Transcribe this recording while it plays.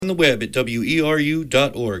the web at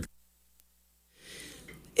weru.org.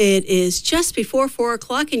 It is just before 4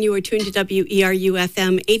 o'clock, and you are tuned to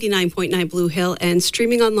WERU-FM 89.9 Blue Hill and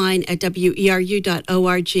streaming online at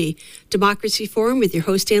weru.org. Democracy Forum with your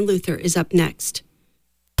host, Ann Luther, is up next.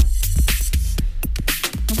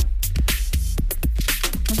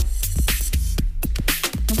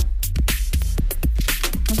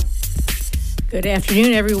 Good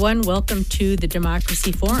afternoon, everyone. Welcome to the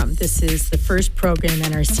Democracy Forum. This is the first program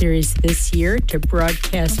in our series this year to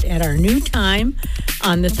broadcast at our new time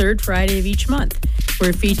on the third Friday of each month.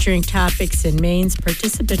 We're featuring topics in Maine's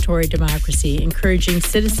participatory democracy, encouraging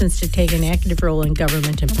citizens to take an active role in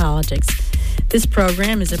government and politics. This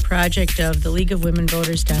program is a project of the League of Women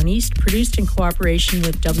Voters Down East, produced in cooperation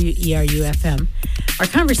with WERU-FM. Our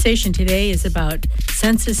conversation today is about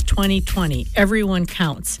Census 2020. Everyone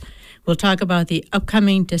counts. We'll talk about the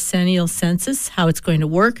upcoming decennial census, how it's going to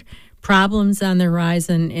work, problems on the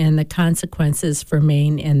horizon, and the consequences for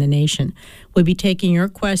Maine and the nation. We'll be taking your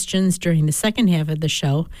questions during the second half of the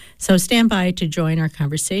show, so stand by to join our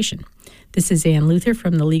conversation. This is Ann Luther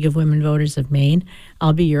from the League of Women Voters of Maine.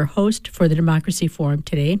 I'll be your host for the Democracy Forum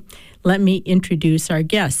today. Let me introduce our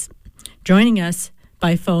guests. Joining us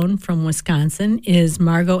by phone from Wisconsin is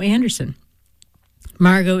Margot Anderson.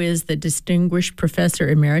 Margot is the Distinguished Professor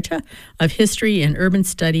Emerita of History and Urban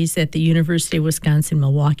Studies at the University of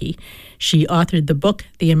Wisconsin-Milwaukee. She authored the book,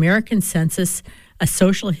 The American Census, A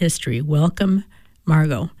Social History. Welcome,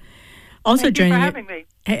 Margot. Also Thank joining you for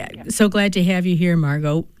having me. So glad to have you here,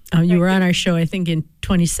 Margot. You were on our show, I think, in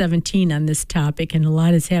 2017 on this topic, and a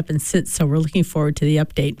lot has happened since, so we're looking forward to the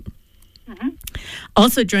update. Mm-hmm.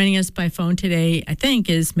 Also joining us by phone today, I think,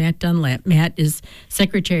 is Matt Dunlap. Matt is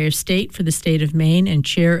Secretary of State for the state of Maine and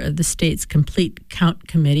chair of the state's Complete Count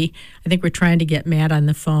Committee. I think we're trying to get Matt on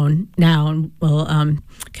the phone now, and we'll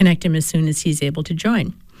connect him as soon as he's able to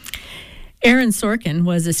join. Aaron Sorkin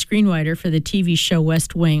was a screenwriter for the TV show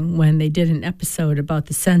West Wing when they did an episode about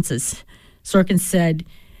the census. Sorkin said,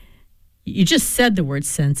 "You just said the word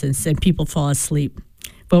census and people fall asleep."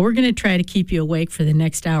 But we're going to try to keep you awake for the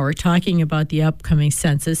next hour talking about the upcoming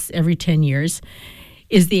census every 10 years.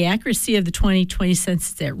 Is the accuracy of the 2020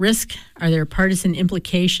 census at risk? Are there partisan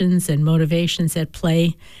implications and motivations at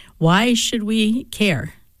play? Why should we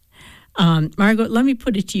care? Margot, let me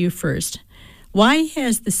put it to you first. Why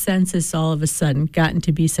has the census all of a sudden gotten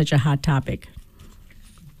to be such a hot topic?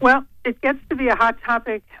 Well, it gets to be a hot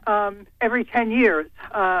topic every 10 years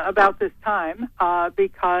about this time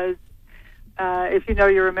because if you know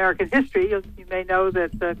your American history, you may know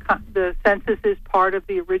that the census is part of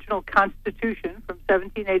the original Constitution from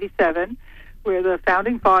 1787, where the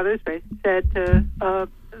Founding Fathers said to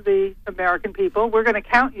the American people, we're going to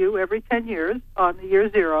count you every 10 years on the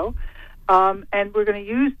year zero, and we're going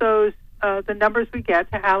to use those the numbers we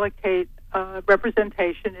get to allocate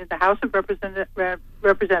representation in the House of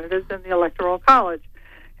Representatives and the Electoral College.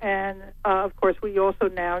 And, of course, we also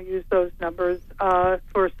now use those numbers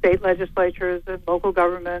for state legislatures and local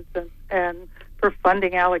governments and for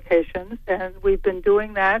funding allocations. And we've been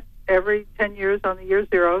doing that every 10 years on the year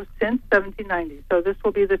zero since 1790. So this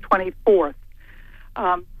will be the 24th.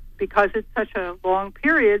 Because it's such a long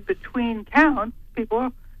period between counts,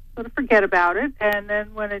 people sort of forget about it. And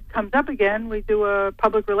then when it comes up again, we do a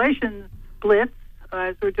public relations blitz,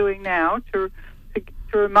 as we're doing now, to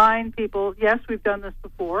remind people, yes, we've done this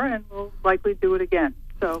before, and we'll likely do it again.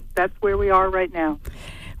 So that's where we are right now.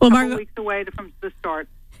 Well, a couple Margot, weeks away from the start.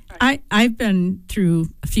 Right. I've been through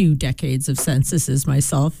a few decades of censuses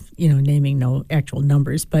myself, naming no actual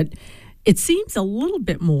numbers, but it seems a little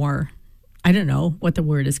bit more, I don't know what the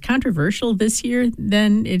word is, controversial this year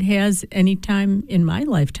than it has any time in my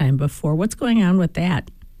lifetime before. What's going on with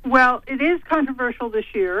that? Well, it is controversial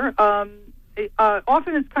this year.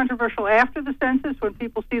 Often it's controversial after the census when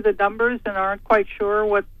people see the numbers and aren't quite sure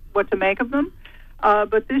what to make of them.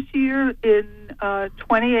 But this year in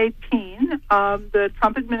 2018, the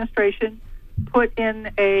Trump administration put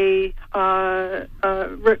in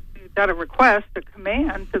not a request, a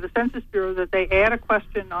command to the Census Bureau that they add a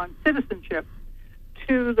question on citizenship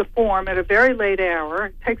to the form at a very late hour.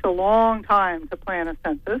 It takes a long time to plan a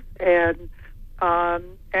census,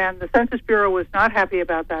 and the Census Bureau was not happy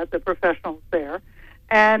about that, the professionals there.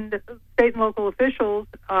 And state and local officials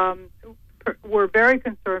were very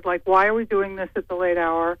concerned, like, why are we doing this at the late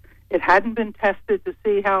hour? It hadn't been tested to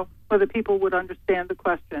see whether people would understand the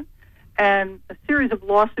question. And a series of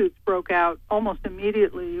lawsuits broke out almost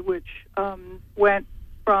immediately, which went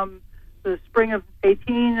from the spring of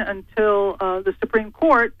 18 until the Supreme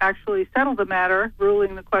Court actually settled the matter,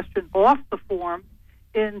 ruling the question off the form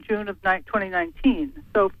in June of 2019.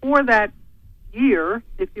 So for that year,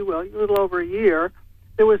 if you will, a little over a year,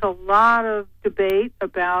 there was a lot of debate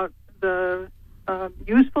about the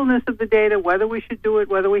usefulness of the data, whether we should do it,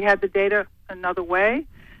 whether we had the data another way.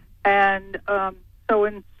 And so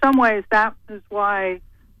in some ways, that is why,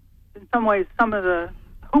 in some ways, some of the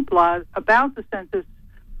hoopla about the census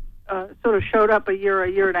sort of showed up a year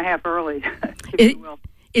and a half early, if you will.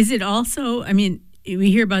 Is it also, I mean,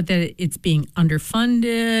 we hear about that it's being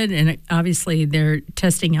underfunded, and obviously they're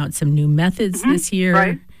testing out some new methods this year.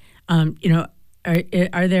 Right.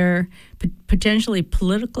 Are there potentially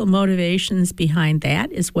political motivations behind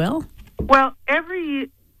that as well? Well,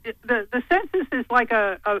 the census is like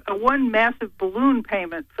a one massive balloon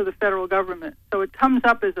payment for the federal government. So it comes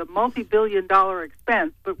up as a multi-billion-dollar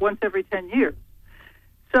expense, but once every 10 years.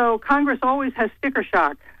 So Congress always has sticker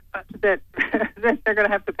shock that that they're going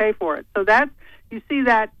to have to pay for it. So that you see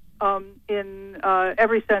that in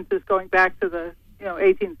every census going back to the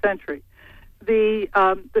 18th century.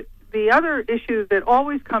 The other issue that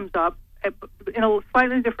always comes up in a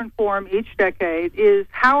slightly different form each decade is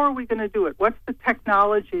how are we going to do it? What's the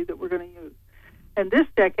technology that we're going to use? And this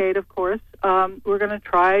decade, of course, we're going to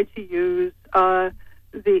try to use an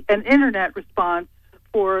internet response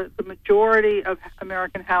for the majority of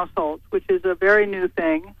American households, which is a very new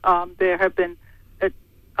thing. There have been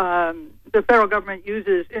the federal government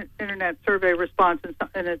uses internet survey response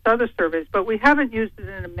in its other surveys, but we haven't used it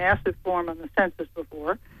in a massive form on the census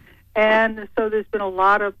before. And so there's been a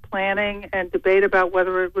lot of planning and debate about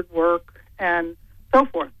whether it would work and so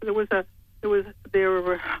forth. Because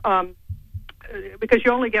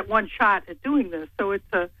you only get one shot at doing this, so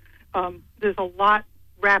there's a lot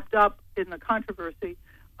wrapped up in the controversy,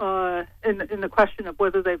 in the question of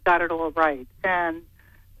whether they've got it all right, and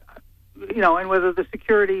and whether the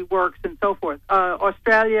security works and so forth.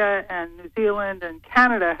 Australia and New Zealand and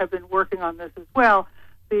Canada have been working on this as well.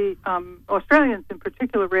 The Australians in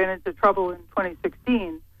particular ran into trouble in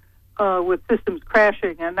 2016 with systems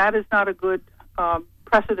crashing, and that is not a good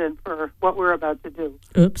precedent for what we're about to do.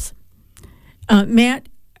 Oops. Matt,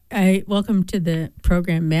 welcome to the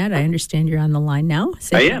program, Matt. I understand you're on the line now.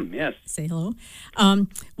 I am, yes. Say hello.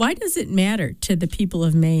 Why does it matter to the people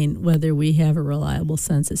of Maine whether we have a reliable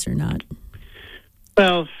census or not?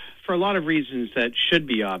 Well, for a lot of reasons that should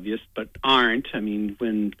be obvious but aren't. I mean,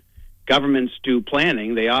 when governments do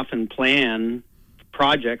planning, they often plan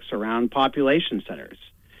projects around population centers.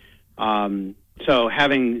 So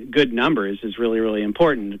having good numbers is really, really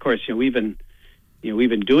important. Of course, we've been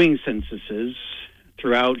doing censuses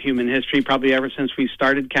throughout human history, probably ever since we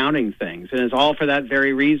started counting things, and it's all for that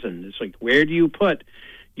very reason. It's like, where do you put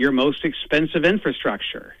your most expensive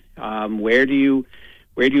infrastructure? Where do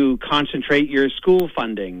you concentrate your school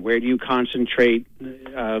funding? Where do you concentrate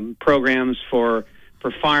programs for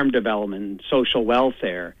farm development, social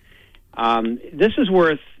welfare? This is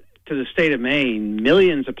worth to the state of Maine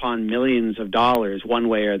millions upon millions of dollars, one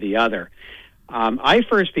way or the other. I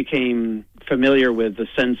first became familiar with the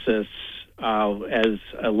census as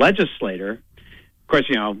a legislator. Of course,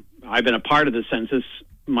 I've been a part of the census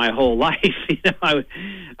my whole life. I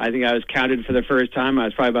think I was counted for the first time. I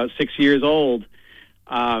was probably about 6 years old.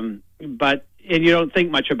 But you don't think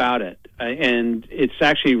much about it. And it's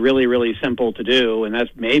actually really, really simple to do, and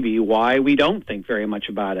that's maybe why we don't think very much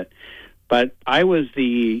about it. But I was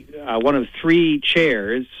the one of three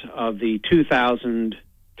chairs of the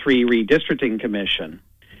 2003 Redistricting Commission.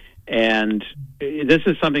 And this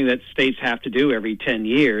is something that states have to do every 10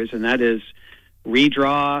 years, and that is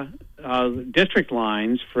redraw district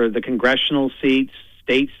lines for the congressional seats,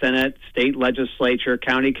 state senate, state legislature,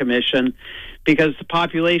 county commission, because the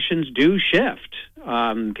populations do shift.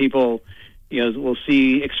 People, will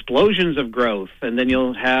see explosions of growth, and then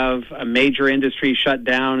you'll have a major industry shut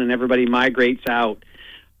down, and everybody migrates out.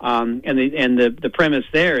 And the premise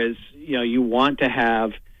there is, you want to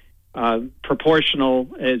have proportional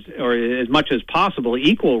as much as possible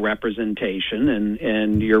equal representation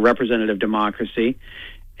and your representative democracy.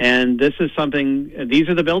 And this is these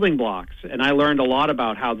are the building blocks. And I learned a lot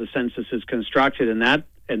about how the census is constructed in that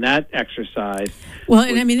exercise. Well,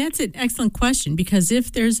 and I mean, that's an excellent question, because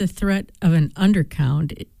if there's a threat of an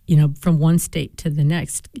undercount, from one state to the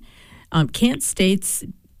next, can't states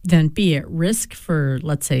then be at risk for,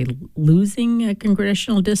 let's say, losing a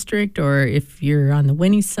congressional district, or if you're on the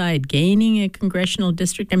winning side, gaining a congressional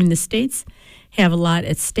district? I mean, the states have a lot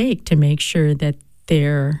at stake to make sure that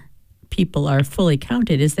their people are fully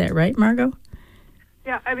counted. Is that right, Margot?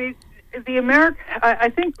 Yeah, I mean, I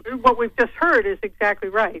think what we've just heard is exactly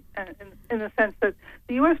right, in the sense that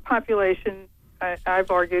the U.S. population, I've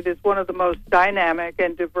argued, is one of the most dynamic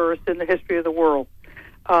and diverse in the history of the world.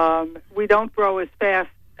 We don't grow as fast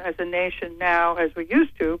as a nation now as we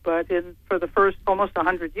used to, but for the first almost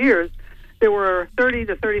 100 years, there were 30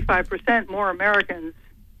 to 35% more Americans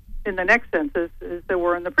in the next census as there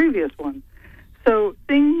were in the previous one. So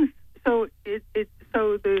there's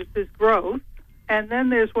growth, and then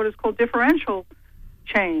there's what is called differential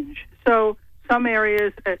change. So some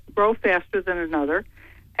areas grow faster than another,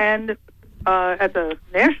 and at the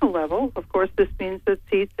national level, of course, this means that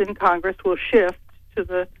seats in Congress will shift to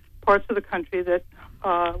the parts of the country that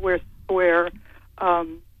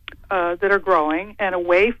that are growing, and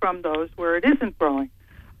away from those where it isn't growing.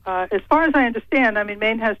 As far as I understand, I mean,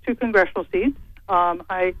 Maine has 2 congressional seats.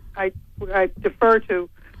 I defer to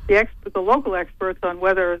the local experts on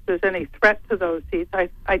whether there's any threat to those seats.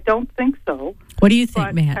 I don't think so. What do you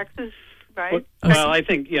think, Matt? Texas, right? Well, I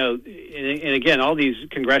think, and again, all these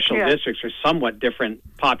congressional districts are somewhat different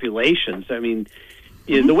populations. I mean,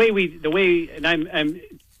 the way, and I'm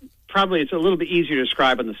probably it's a little bit easier to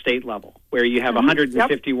describe on the state level, where you have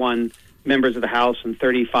 151 members of the House and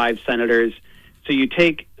 35 senators. So you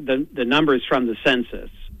take the numbers from the census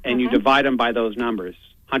and you divide them by those numbers,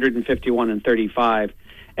 151 and 35,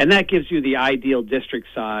 and that gives you the ideal district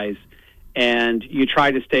size, and you try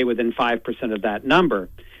to stay within 5% of that number.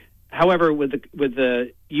 However, with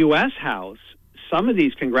the U.S. House, some of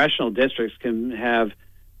these congressional districts can have,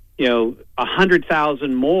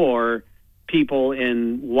 100,000 more people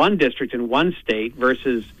in one district in one state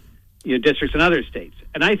versus districts in other states.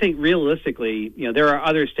 And I think realistically, there are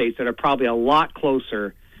other states that are probably a lot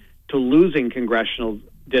closer to losing congressional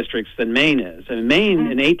districts than Maine is. And Maine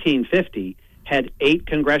in 1850 had 8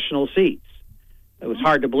 congressional seats. It was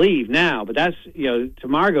hard to believe now, but that's, to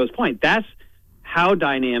Margot's point, that's how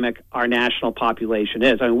dynamic our national population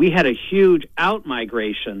is. I mean, we had a huge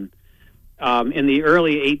out-migration in the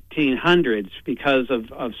early 1800s because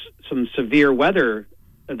of some severe weather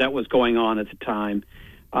that was going on at the time.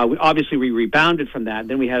 Obviously, we rebounded from that.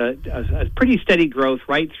 Then we had a pretty steady growth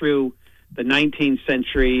right through the 19th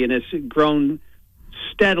century, and it's grown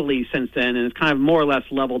steadily since then, and it's kind of more or less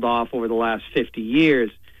leveled off over the last 50 years.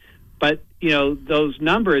 But, those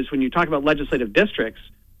numbers, when you talk about legislative districts,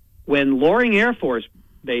 when Loring Air Force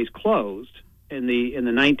Base closed in the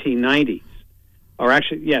 1990s, or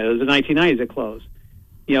actually, it was the 1990s it closed,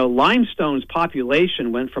 Limestone's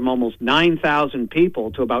population went from almost 9,000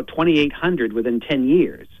 people to about 2,800 within 10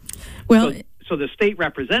 years. Well, so the state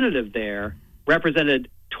representative there represented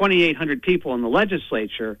 2,800 people in the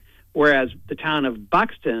legislature, whereas the town of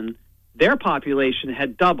Buxton, their population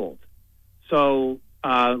had doubled. So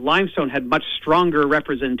Limestone had much stronger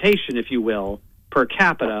representation, if you will, per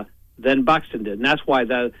capita than Buxton did. And that's why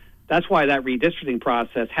that redistricting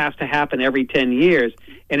process has to happen every 10 years,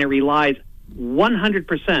 and it relies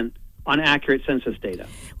 100% on accurate census data.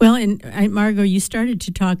 Well, and Margot, you started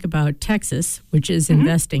to talk about Texas, which is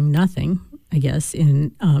investing nothing, I guess,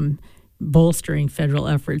 in bolstering federal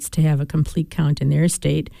efforts to have a complete count in their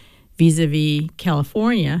state, vis-a-vis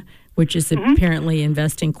California, which is apparently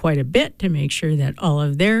investing quite a bit to make sure that all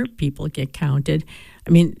of their people get counted. I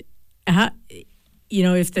mean,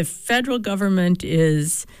 if the federal government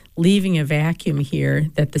is leaving a vacuum here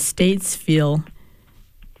that the states feel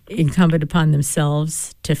incumbent upon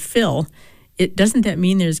themselves to fill, doesn't that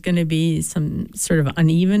mean there's going to be some sort of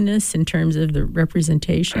unevenness in terms of the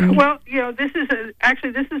representation? Well, this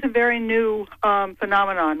is a very new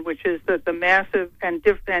phenomenon, which is that the massive and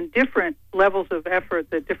different levels of effort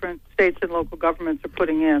that different states and local governments are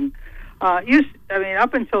putting in.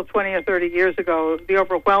 Up until 20 or 30 years ago, the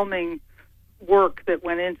overwhelming work that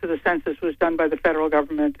went into the census was done by the federal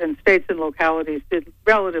government, and states and localities did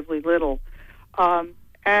relatively little.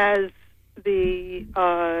 As the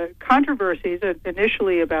controversies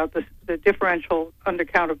initially about the differential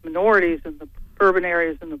undercount of minorities in the urban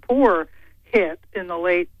areas and the poor hit in the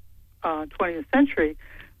late 20th century,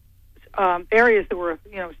 areas that were,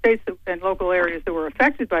 states and local areas that were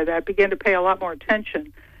affected by that began to pay a lot more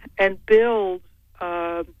attention and build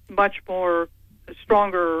much more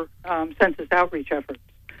stronger census outreach efforts.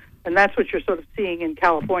 And that's what you're sort of seeing in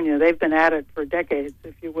California. They've been at it for decades,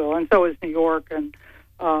 if you will, and so is New York and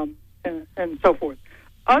so forth.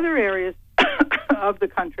 Other areas of the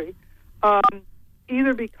country,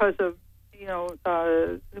 either because of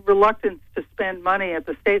reluctance to spend money at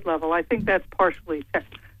the state level, I think that's partially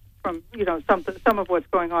from some of what's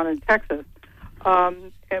going on in Texas.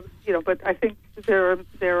 But I think there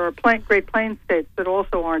are Great Plains states that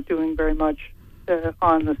also aren't doing very much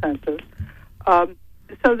on the census.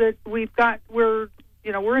 So that we're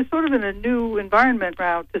sort of in a new environment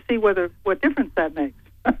now to see what difference that makes,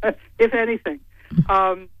 if anything.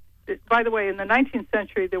 By the way, in the 19th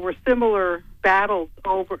century, there were similar battles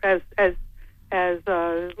over as as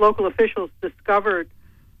local officials discovered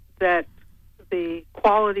that the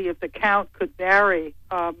quality of the count could vary,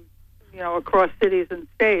 across cities and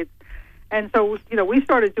states. And so, we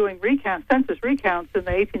started doing census recounts in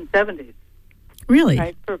the 1870s. Really?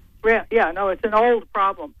 Right? It's an old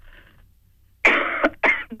problem.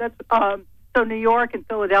 That's so New York and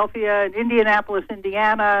Philadelphia and Indianapolis,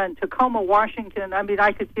 Indiana, and Tacoma, Washington. I mean,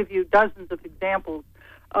 I could give you dozens of examples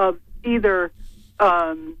of either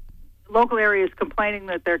local areas complaining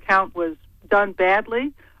that their count was done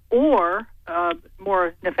badly, or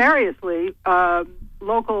more nefariously,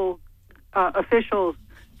 local officials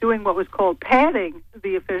doing what was called padding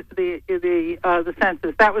the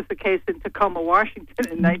census. That was the case in Tacoma, Washington,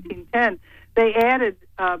 in 1910. They added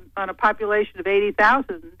on a population of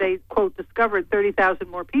 80,000. They quote discovered 30,000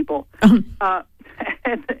 more people, and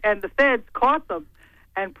the feds caught them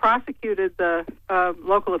and prosecuted the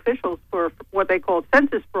local officials for what they called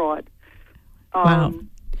census fraud. Wow.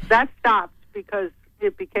 That stopped because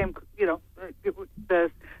it became,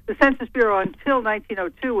 the Census Bureau until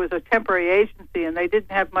 1902 was a temporary agency, and they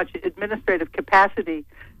didn't have much administrative capacity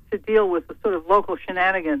to deal with the sort of local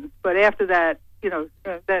shenanigans. But after that,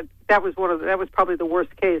 that was probably the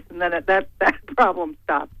worst case, and then that problem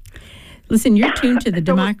stopped. Listen, you're tuned to the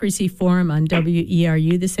Democracy Forum on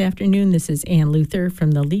WERU this afternoon. This is Ann Luther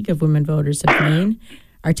from the League of Women Voters of Maine.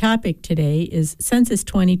 Our topic today is Census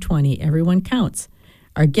 2020, Everyone Counts.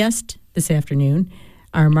 Our guest this afternoon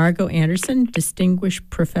are Margot Anderson, Distinguished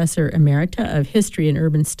Professor Emerita of History and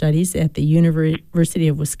Urban Studies at the University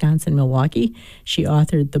of Wisconsin-Milwaukee. She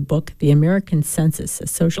authored the book, The American Census, A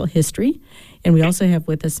Social History. And we also have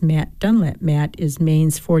with us Matt Dunlap. Matt is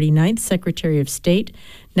Maine's 49th Secretary of State,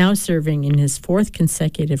 now serving in his 4th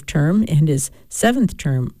consecutive term and his 7th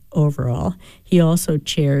term overall. He also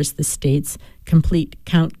chairs the state's Complete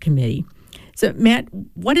Count Committee. So, Matt,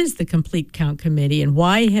 what is the Complete Count Committee, and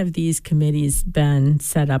why have these committees been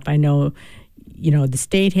set up? I know, the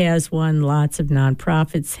state has one. Lots of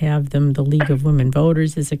nonprofits have them. The League of Women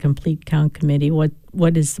Voters is a Complete Count Committee. What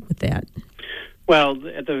is with that? Well,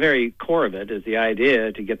 at the very core of it is the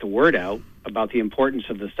idea to get the word out about the importance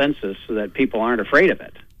of the census so that people aren't afraid of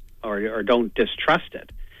it or don't distrust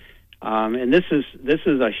it. And this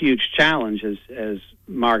is a huge challenge, as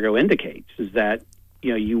Margot indicates, is that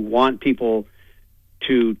you want people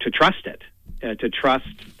to trust it, to trust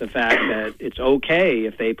the fact that it's okay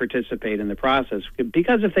if they participate in the process.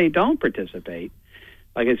 Because if they don't participate,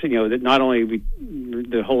 like I said, that not only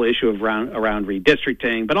the whole issue of around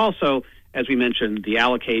redistricting, but also, as we mentioned, the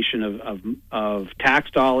allocation of tax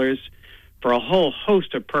dollars for a whole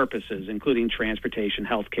host of purposes, including transportation,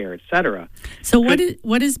 healthcare, et cetera. So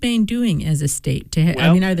what is Maine doing as a state?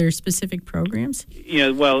 Are there specific programs?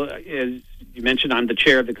 As you mentioned, I'm the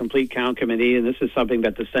chair of the Complete Count Committee, and this is something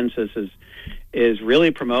that the census is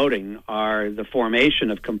really promoting, are the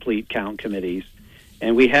formation of Complete Count Committees.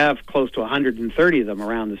 And we have close to 130 of them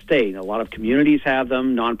around the state. A lot of communities have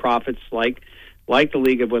them, nonprofits like the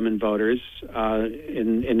League of Women Voters.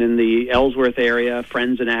 In the Ellsworth area,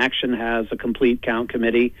 Friends in Action has a Complete Count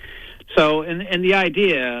Committee. So, and the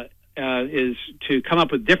idea is to come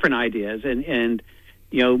up with different ideas, and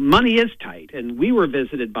money is tight. And we were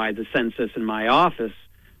visited by the census in my office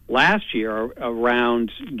last year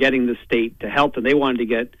around getting the state to help them. They wanted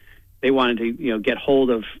to get hold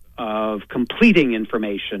of completing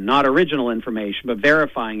information, not original information, but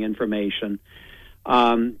verifying information.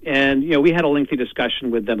 And we had a lengthy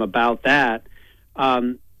discussion with them about that,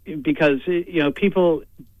 because people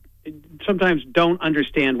sometimes don't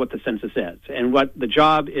understand what the census is, and what the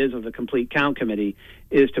job is of the Complete Count Committee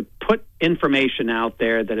is to put information out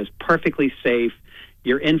there that is perfectly safe.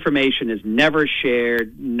 Your information is never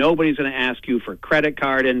shared. Nobody's going to ask you for credit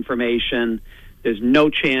card information. There's no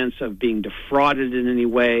chance of being defrauded in any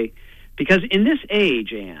way, because in this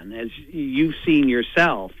age, Anne, as you've seen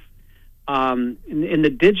yourself, in the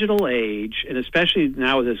digital age, and especially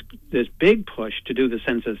now with this big push to do the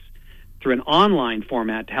census through an online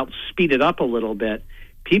format to help speed it up a little bit,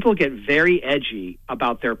 people get very edgy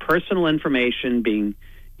about their personal information being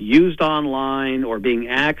used online or being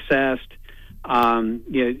accessed.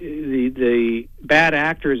 The bad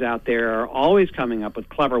actors out there are always coming up with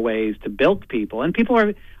clever ways to bilk people, and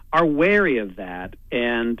people are wary of that.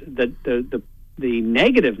 And the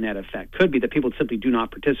negative net effect could be that people simply do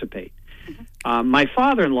not participate. My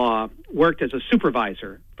father-in-law worked as a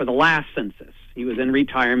supervisor for the last census. He was in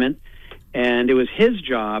retirement, and it was his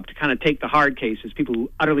job to kind of take the hard cases, people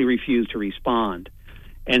who utterly refused to respond.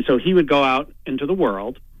 And so he would go out into the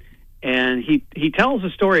world, and he tells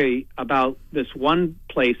a story about this one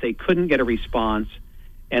place they couldn't get a response,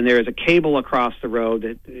 and there is a cable across the road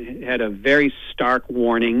that had a very stark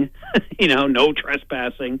warning, no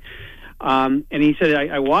trespassing. And he said,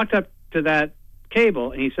 I walked up to that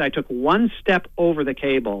cable, and he said, I took one step over the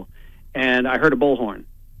cable, and I heard a bullhorn.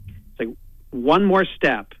 It's like, one more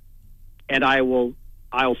step, and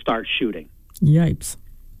I'll start shooting. Yipes.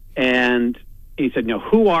 And he said,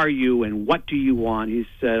 who are you and what do you want? He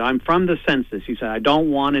said, I'm from the census. He said, I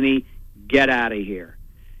don't want any, get out of here.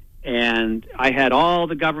 And I had all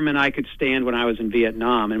the government I could stand when I was in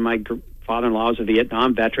Vietnam, and my father-in-law was a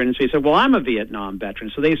Vietnam veteran, so he said, well, I'm a Vietnam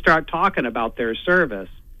veteran. So they start talking about their service.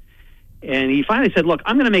 And he finally said, look,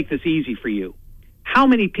 I'm going to make this easy for you. How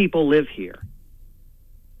many people live here?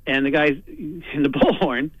 And the guy in the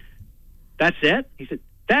bullhorn, that's it? He said,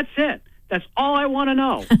 that's it. That's all I want to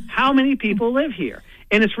know. How many people live here?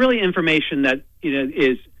 And it's really information that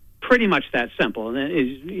is pretty much that simple.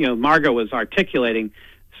 And Margot was articulating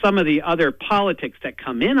some of the other politics that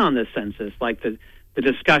come in on the census, like the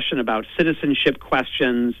discussion about citizenship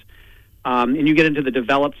questions, and you get into the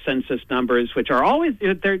developed census numbers, which are always,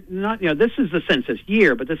 they're not, this is the census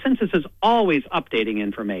year, but the census is always updating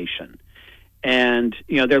information. And,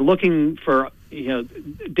 they're looking for,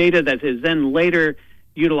 data that is then later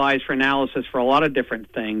utilized for analysis for a lot of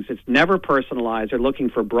different things. It's never personalized. They're looking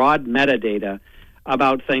for broad metadata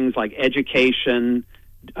about things like education,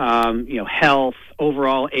 health,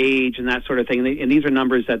 overall age, and that sort of thing. And these are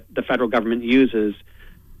numbers that the federal government uses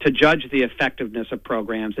to judge the effectiveness of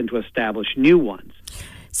programs and to establish new ones.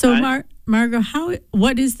 So, Margot,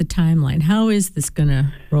 what is the timeline? How is this going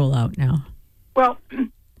to roll out now? Well,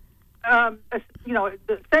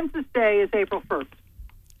 the Census Day is April 1st.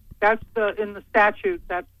 That's in the statute.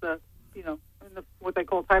 That's what they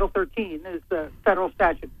call Title 13 is the federal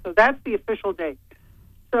statute. So that's the official date.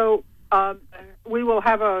 So we will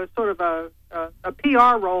have a sort of a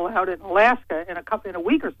PR rollout in Alaska in a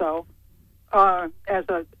week or so, to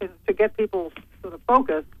get people sort of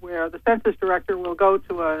focused, where the census director will go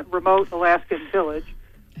to a remote Alaskan village,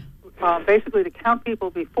 basically to count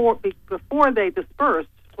people before they disperse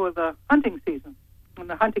for the hunting season, and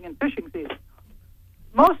the hunting and fishing season.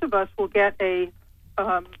 Most of us will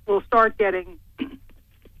will start getting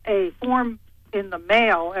a form in the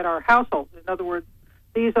mail at our household. In other words,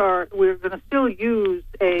 we're going to still use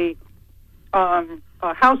a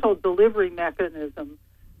household delivery mechanism,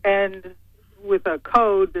 and with a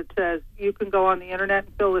code that says you can go on the internet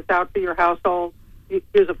and fill this out for your household.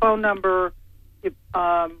 Here's a phone number. If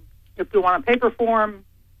you want a paper form,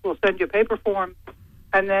 we'll send you a paper form,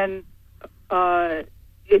 and then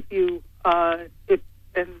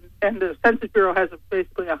and the Census Bureau has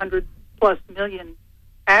basically 100+ million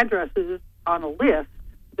addresses on a list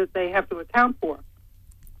that they have to account for.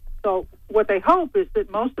 So what they hope is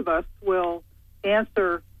that most of us will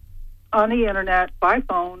answer on the internet, by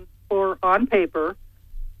phone, or on paper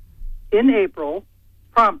in April,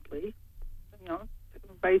 promptly,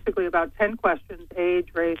 basically about 10 questions: age,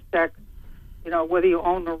 race, sex, whether you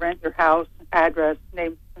own or rent your house, address,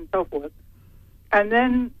 name, and so forth. And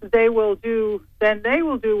then they will do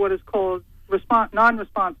what is called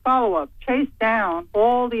non-response follow-up, chase down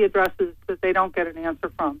all the addresses that they don't get an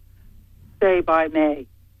answer from, say by May.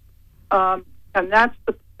 And that's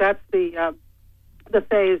the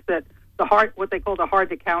phase what they call the hard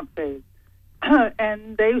to count phase.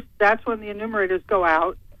 And that's when the enumerators go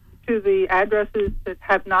out to the addresses that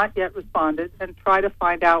have not yet responded and try to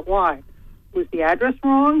find out why. Was the address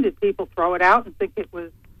wrong? Did people throw it out and think it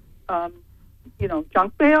was,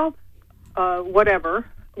 junk mail? Whatever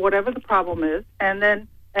the problem is, and then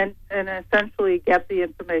and essentially get the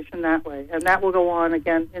information that way. And that will go on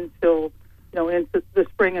again until into the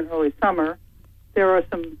spring and early summer. There are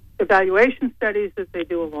some evaluation studies that they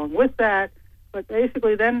do along with that, but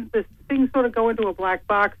basically then things sort of go into a black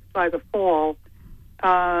box by the fall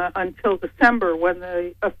until December, when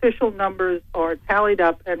the official numbers are tallied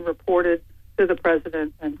up and reported to the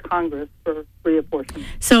President and Congress for reapportionment.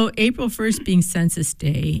 So April 1st being Census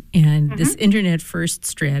Day, and this Internet First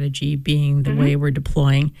strategy being the way we're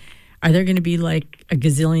deploying, are there going to be like a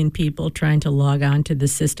gazillion people trying to log on to the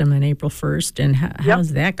system on April 1st? And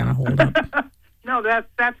how's that going to hold up? No,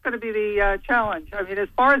 that's going to be the challenge. I mean, as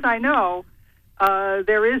far as I know,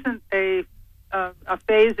 there isn't a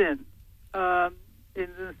phase-in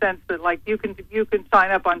the sense that, like, you can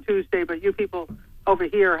sign up on Tuesday, but you people over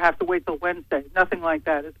here have to wait till Wednesday. Nothing like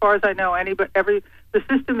that. As far as I know, the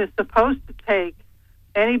system is supposed to take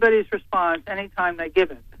anybody's response anytime they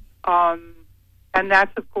give it, and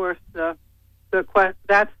that's of course that's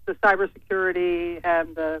the cybersecurity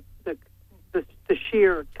and the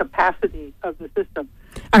sheer capacity of the system.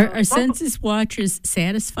 Are Census watchers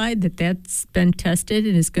satisfied that that's been tested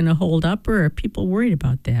and is going to hold up, or are people worried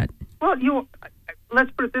about that? Well, let's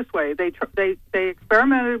put it this way: they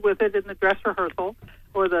experimented with it in the dress rehearsal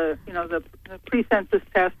or the pre-census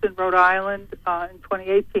test in Rhode Island in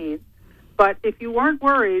 2018. But if you weren't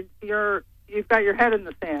worried, you've got your head in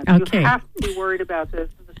the sand. Okay. You have to be worried about this.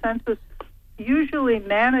 And the census usually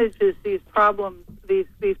manages these problems,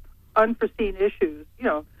 these unforeseen issues.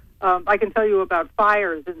 I can tell you about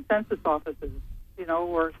fires in census offices,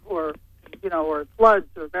 or floods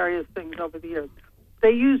or various things over the years.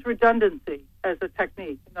 They use redundancy as a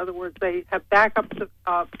technique. In other words, they have backups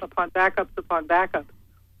upon backups upon backups.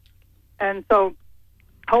 And so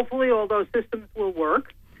hopefully all those systems will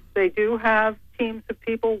work. They do have teams of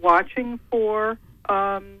people watching for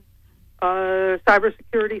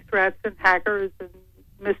cybersecurity threats and hackers and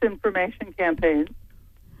misinformation campaigns.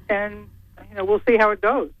 And, we'll see how it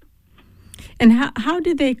goes. And how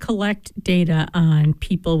do they collect data on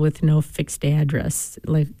people with no fixed address,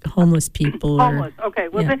 like homeless people? Homeless, okay.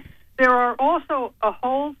 Well, there are also a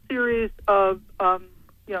whole series of,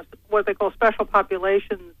 what they call special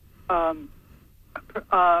populations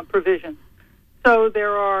provisions. So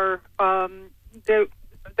there are,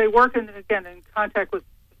 they work in contact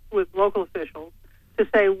with local officials to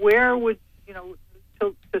say where would,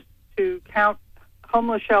 to count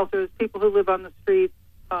homeless shelters, people who live on the streets,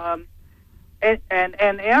 and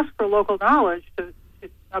ask for local knowledge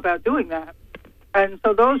about doing that. And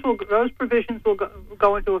so those provisions will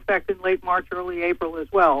go into effect in late March, early April as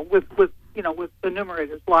well, with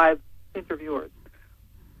enumerators, live interviewers.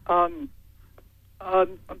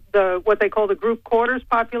 What they call the group quarters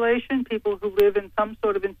population, people who live in some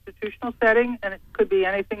sort of institutional setting, and it could be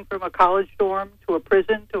anything from a college dorm to a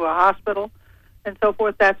prison to a hospital and so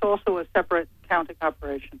forth. That's also a separate counting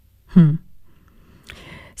operation.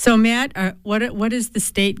 So, Matt, what is the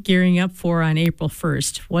state gearing up for on April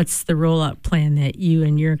 1st? What's the rollout plan that you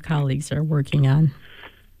and your colleagues are working on?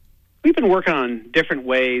 We've been working on different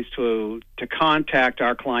ways to contact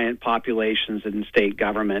our client populations in state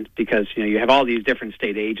government because, you have all these different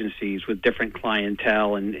state agencies with different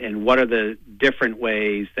clientele and what are the different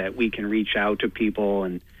ways that we can reach out to people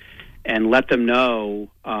and let them know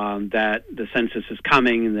that the census is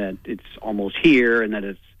coming and that it's almost here and that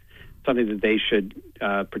it's something that they should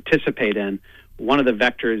participate in. One of the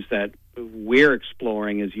vectors that we're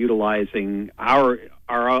exploring is utilizing all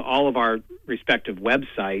of our respective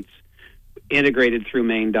websites integrated through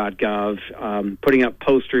Maine.gov, putting up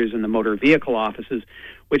posters in the motor vehicle offices,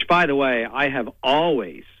 which, by the way, I have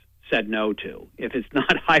always said no to. If it's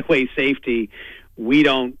not highway safety, we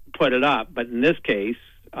don't put it up. But in this case,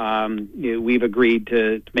 we've agreed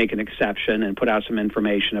to make an exception and put out some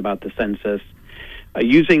information about the census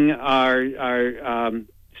using our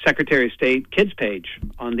Secretary of State kids page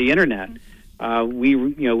on the internet.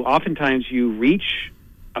 Oftentimes you reach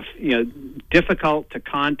difficult to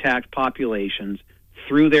contact populations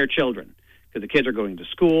through their children because the kids are going to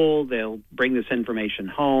school. They'll bring this information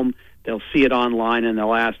home. They'll see it online and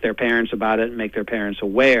they'll ask their parents about it and make their parents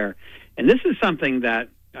aware. And this is something that,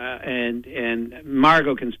 and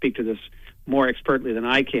Margot can speak to this more expertly than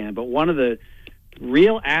I can, but one of the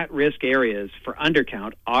real at-risk areas for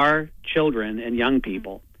undercount are children and young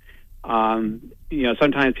people.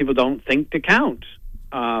 Sometimes people don't think to count,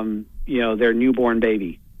 their newborn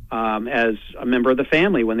baby as a member of the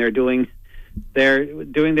family when they're doing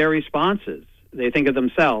their responses. They think of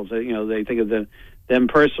themselves. They think of them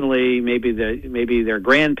personally, maybe their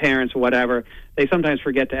grandparents or whatever. They sometimes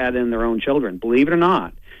forget to add in their own children, believe it or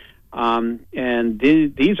not. And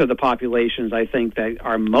these are the populations, I think, that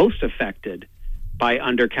are most affected by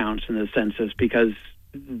undercounts in the census because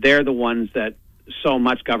they're the ones that so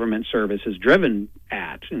much government service is driven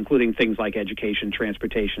at, including things like education,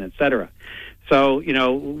 transportation, et cetera. So,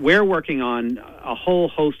 we're working on a whole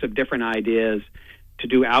host of different ideas to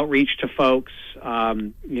do outreach to folks,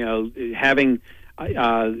 having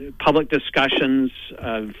public discussions,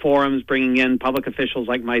 forums, bringing in public officials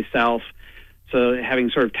like myself, so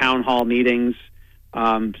having sort of town hall meetings,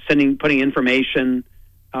 putting information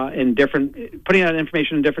putting out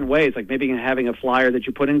information in different ways, like maybe having a flyer that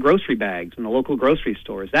you put in grocery bags in the local grocery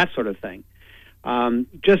stores, that sort of thing.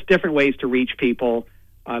 Just different ways to reach people,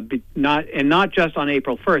 not just on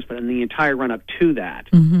April 1st, but in the entire run-up to that.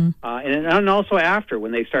 Mm-hmm. And also after,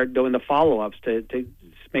 when they start doing the follow-ups to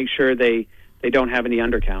make sure they don't have any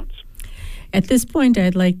undercounts. At this point,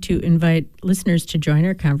 I'd like to invite listeners to join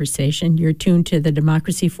our conversation. You're tuned to the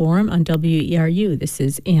Democracy Forum on WERU. This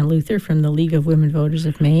is Ann Luther from the League of Women Voters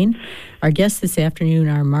of Maine. Our guests this afternoon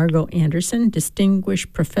are Margot Anderson,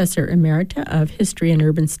 Distinguished Professor Emerita of History and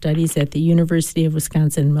Urban Studies at the University of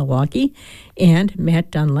Wisconsin-Milwaukee, and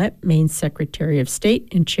Matt Dunlap, Maine's Secretary of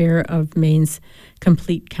State and Chair of Maine's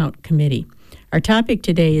Complete Count Committee. Our topic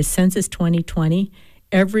today is Census 2020,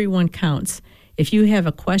 Everyone Counts. If you have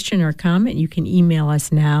a question or comment, you can email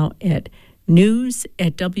us now at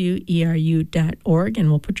news@weru.org, and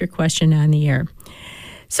we'll put your question on the air.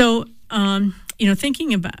 So,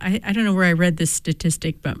 thinking about, I don't know where I read this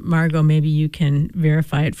statistic, but Margot, maybe you can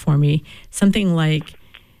verify it for me. Something like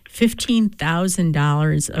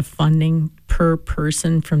 $15,000 of funding per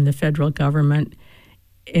person from the federal government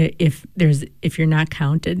if you're not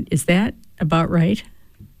counted. Is that about right?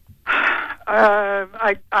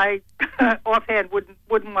 I offhand wouldn't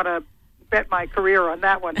want to bet my career on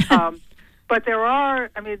that one. But there are.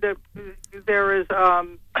 I mean, there is.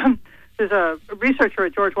 There's a researcher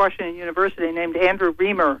at George Washington University named Andrew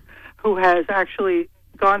Reamer who has actually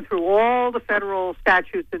gone through all the federal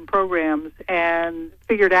statutes and programs and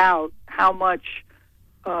figured out how much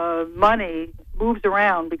money moves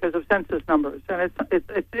around because of census numbers, and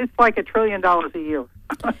it's like $1 trillion a year.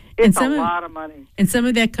 It's a lot of money. And some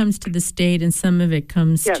of that comes to the state, and some of it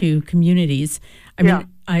comes to communities. I mean,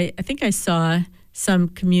 I think I saw some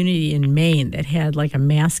community in Maine that had like a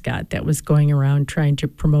mascot that was going around trying to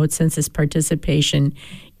promote census participation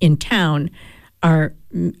in town. Are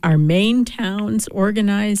Maine towns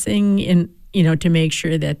organizing to make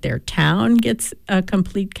sure that their town gets a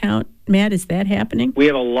complete count? Matt, is that happening? We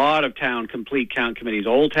have a lot of town complete count committees.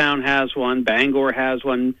 Old Town has one. Bangor has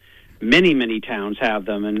one. Many, many towns have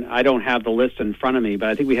them, and I don't have the list in front of me, but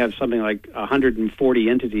I think we have something like 140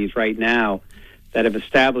 entities right now that have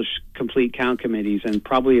established complete count committees, and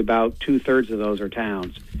probably about 2/3 of those are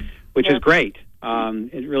towns, which is great.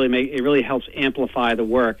 It really helps amplify the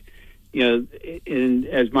work.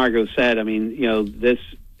 As Margot said, I mean, this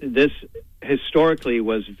historically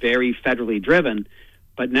was very federally driven,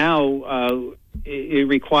 but now it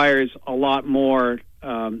requires a lot more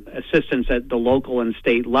assistance at the local and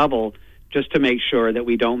state level just to make sure that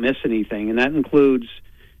we don't miss anything. And that includes,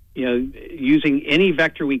 using any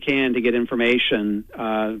vector we can to get information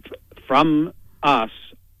from us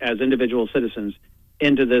as individual citizens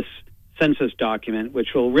into this census document,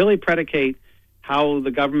 which will really predicate how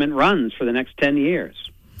the government runs for the next 10 years.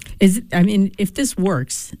 If this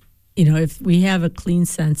works, if we have a clean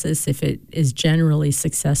census, if it is generally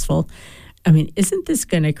successful, isn't this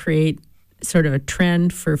going to create sort of a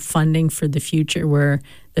trend for funding for the future where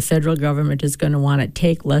the federal government is going to want to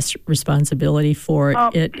take less responsibility for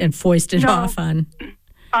it and foist it off on?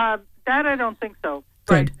 That I don't think so.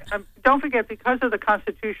 Good. Right. Don't forget, because of the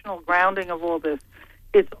constitutional grounding of all this,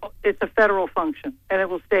 it's a federal function, and it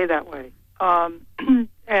will stay that way.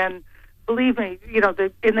 And believe me, in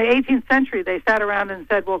the 18th century, they sat around and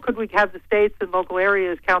said, well, could we have the states and local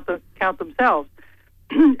areas count themselves?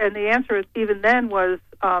 And the answer even then was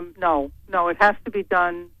no. It has to be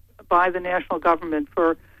done by the national government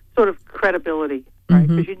for sort of credibility, right?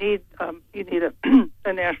 Because you need a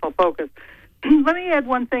national focus. Let me add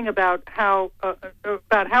one thing about how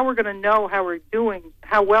we're going to know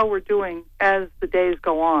how well we're doing as the days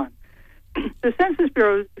go on. The Census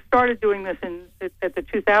Bureau started doing this at the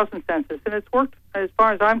 2000 census, and it's worked as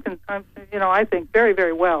far as I'm concerned. I think very,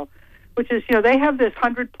 very well. Which is, they have this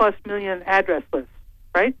 100+ million address list,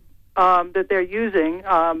 right? That they're using,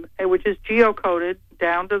 which is geocoded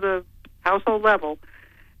down to the household level.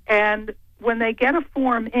 And when they get a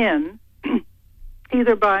form in,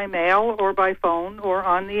 either by mail or by phone or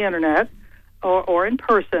on the internet or in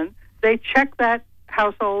person, they check that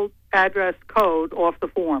household address code off the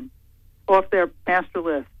form, off their master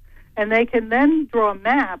list. And they can then draw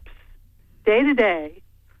maps day to day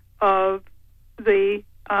of the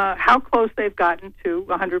how close they've gotten to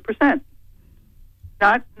 100%.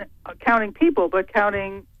 Not counting people, but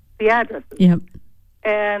counting the addresses. Yep.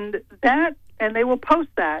 And they will post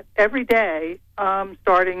that every day,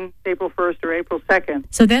 starting April 1st or April 2nd.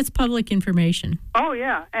 So that's public information. Oh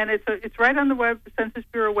yeah, and it's right on the Census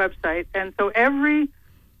Bureau website. And so every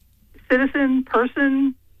citizen,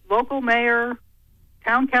 person, local mayor,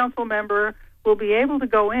 town council member will be able to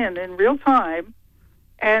go in real time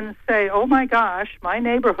and say, "Oh my gosh, my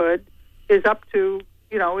neighborhood is up to."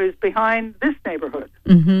 Is behind this neighborhood.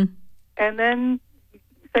 Mm-hmm. And then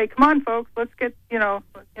say, come on, folks, let's get,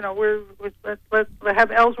 let's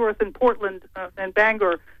have Ellsworth and Portland and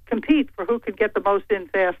Bangor compete for who can get the most in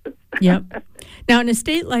fastest. Yep. Now, in a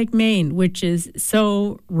state like Maine, which is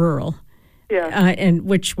so rural, Yeah. And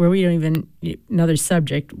where we don't even, another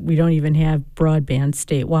subject, we don't even have broadband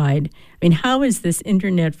statewide. I mean, how is this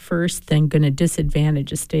internet first thing going to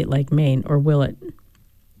disadvantage a state like Maine, or will it?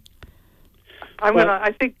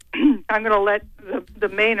 I think I'm gonna let the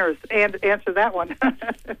Mainers answer that one.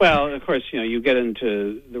 Well, of course, you get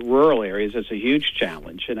into the rural areas. It's a huge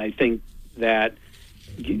challenge, and I think that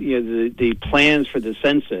the plans for the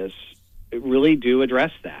census really do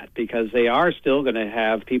address that, because they are still going to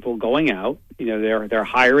have people going out. They're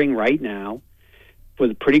hiring right now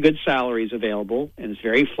with pretty good salaries available, and it's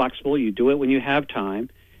very flexible. You do it when you have time.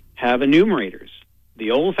 Have enumerators.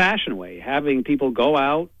 The old-fashioned way, having people go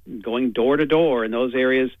out, going door to door in those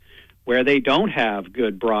areas where they don't have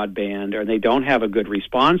good broadband or they don't have a good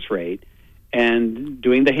response rate, and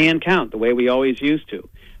doing the hand count the way we always used to.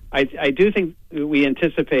 I do think we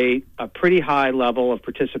anticipate a pretty high level of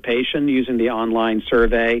participation using the online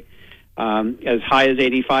survey, as high as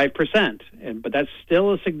 85%. But that's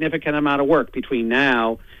still a significant amount of work between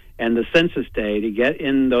now and the census day to get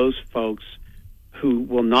in those folks who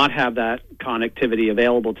will not have that connectivity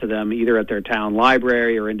available to them either at their town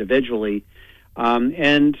library or individually.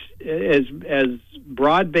 And as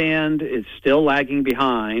broadband is still lagging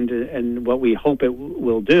behind, and what we hope it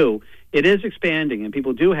will do, it is expanding, and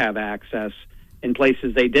people do have access in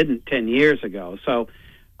places they didn't 10 years ago. So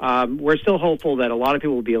we're still hopeful that a lot of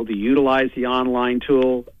people will be able to utilize the online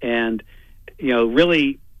tool, and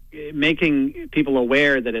really making people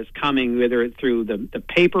aware that it's coming, whether it's through the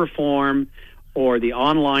paper form or the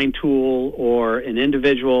online tool or an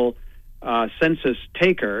individual census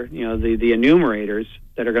taker, the enumerators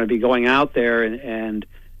that are going to be going out there and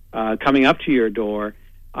coming up to your door.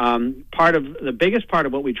 The biggest part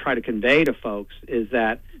of what we try to convey to folks is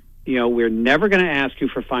that, we're never going to ask you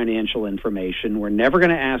for financial information. We're never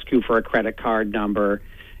going to ask you for a credit card number.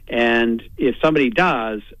 And if somebody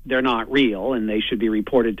does, they're not real, and they should be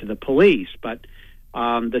reported to the police. But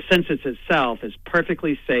the census itself is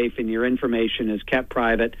perfectly safe, and your information is kept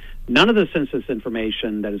private. None of the census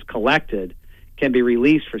information that is collected can be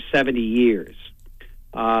released for 70 years.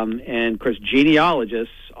 And, of course,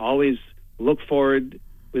 genealogists always look forward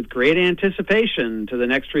with great anticipation to the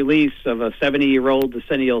next release of a 70-year-old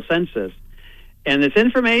decennial census. And it's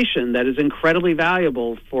information that is incredibly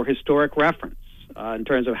valuable for historic reference in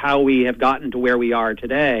terms of how we have gotten to where we are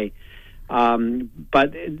today.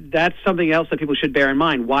 But that's something else that people should bear in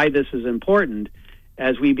mind, why this is important.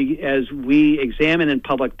 As we examine in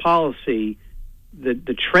public policy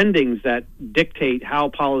the trendings that dictate how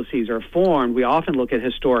policies are formed, we often look at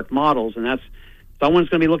historic models, and someone's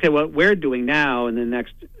going to be looking at what we're doing now in the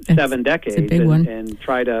next 7 decades and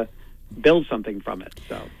try to build something from it.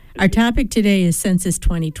 So our topic today is Census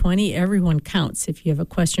 2020. Everyone counts. If you have a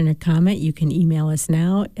question or comment, you can email us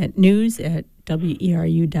now at news@weru.org,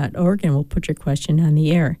 and we'll put your question on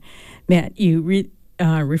the air. Matt, you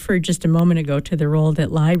referred just a moment ago to the role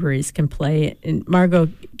that libraries can play. And Margot,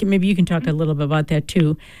 maybe you can talk a little bit about that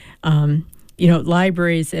too.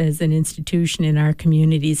 Libraries as an institution in our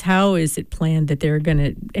communities, how is it planned that they're going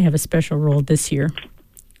to have a special role this year?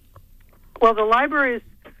 Well, the libraries,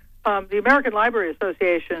 the American Library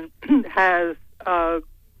Association has sort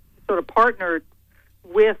of partnered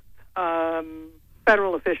with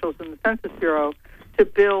federal officials in the Census Bureau to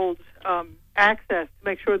build access, to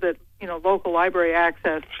make sure that local library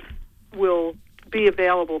access will be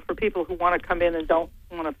available for people who want to come in and don't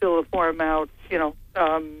want to fill the form out,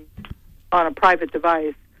 on a private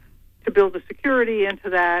device, to build the security into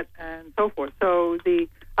that and so forth. So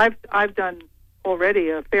I've done already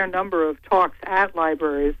a fair number of talks at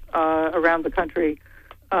libraries around the country,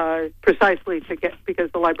 precisely because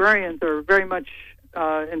the librarians are very much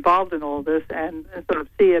involved in all of this and sort of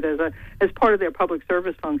see it as part of their public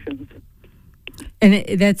service functions. And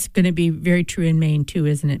that's going to be very true in Maine too,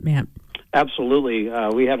 isn't it, Matt? Absolutely.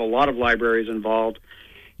 We have a lot of libraries involved,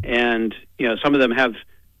 and some of them have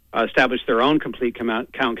established their own complete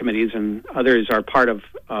count committees, and others are part of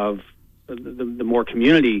the more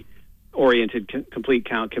community-oriented complete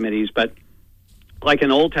count committees. But like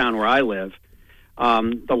in Old Town where I live,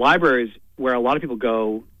 the library is where a lot of people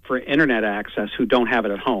go for internet access who don't have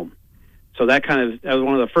it at home. So that was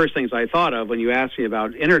one of the first things I thought of when you asked me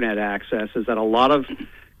about internet access, is that a lot of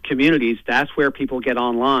communities, that's where people get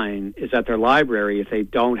online, is at their library if they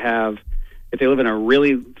live in a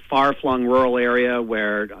really far-flung rural area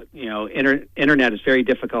where internet is very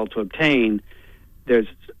difficult to obtain. There's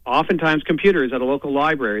oftentimes computers at a local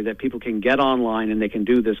library that people can get online and they can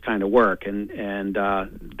do this kind of work, and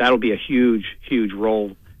that'll be a huge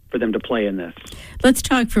role for them to play in this. Let's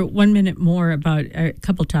talk for 1 minute more about a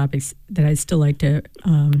couple topics that I'd still like to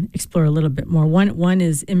explore a little bit more. One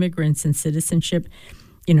is immigrants and citizenship.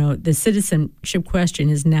 You know, the citizenship question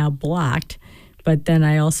is now blocked, but then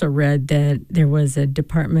I also read that there was a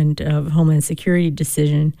Department of Homeland Security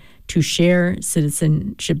decision to share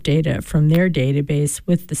citizenship data from their database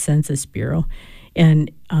with the Census Bureau.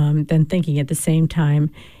 And then thinking at the same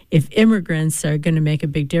time, if immigrants are going to make a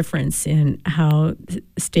big difference in how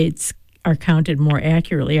states are counted more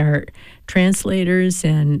accurately, are translators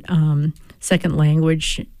and second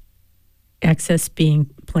language access being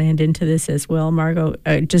planned into this as well, Margot?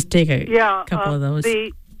 Just take a couple of those.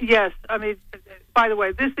 Yes, I mean, by the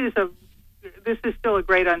way, this is still a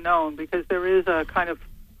great unknown because there is a kind of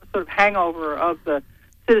sort of hangover of the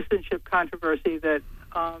citizenship controversy that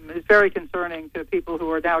is very concerning to people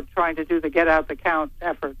who are now trying to do the get out the count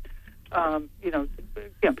effort.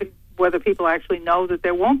 Whether people actually know that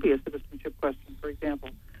there won't be a citizenship question, for example.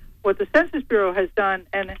 What the Census Bureau has done,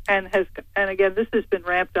 and again, this has been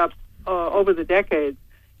ramped up over the decades,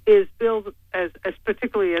 is build as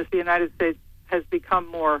particularly as the United States has become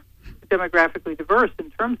more demographically diverse in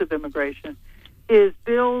terms of immigration, is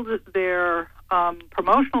build their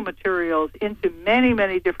promotional materials into many,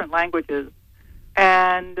 many different languages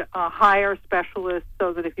and hire specialists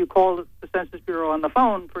so that if you call the Census Bureau on the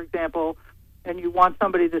phone, for example, and you want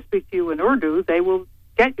somebody to speak to you in Urdu, they will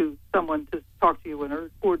get you someone to talk to you in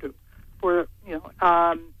Urdu.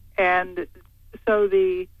 And so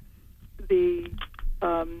the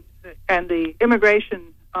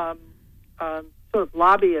immigration sort of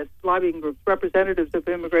lobbying groups, representatives of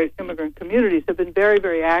immigrant communities have been very,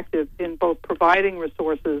 very active in both providing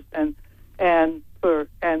resources and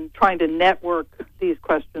trying to network these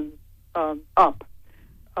questions up.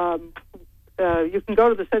 You can go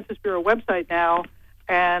to the Census Bureau website now,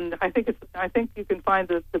 and I think you can find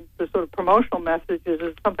the sort of promotional messages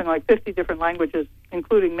in something like 50 different languages,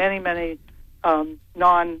 including many, many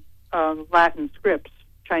non-Latin scripts,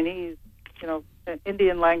 Chinese,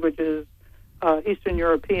 Indian languages, Eastern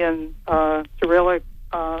European, Cyrillic,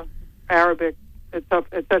 Arabic, et cetera,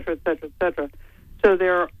 et cetera, et cetera. So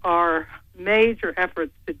there are major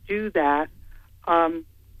efforts to do that.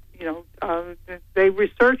 They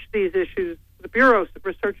research these issues. The Bureau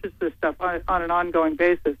researches this stuff on an ongoing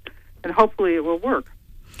basis, and hopefully it will work.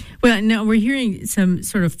 Well, now we're hearing some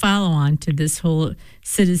sort of follow-on to this whole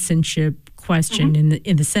citizenship question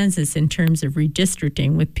in the census in terms of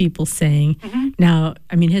redistricting, with people saying, now,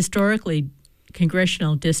 I mean, historically,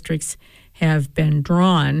 congressional districts have been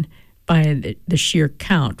drawn by the sheer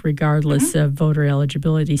count, regardless of voter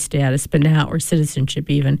eligibility status, but now, or citizenship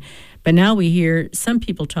even. But now we hear some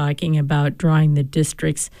people talking about drawing the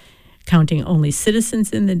districts, counting only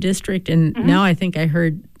citizens in the district. And now I think I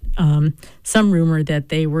heard some rumor that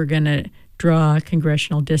they were going to draw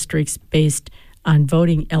congressional districts based on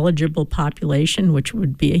voting eligible population, which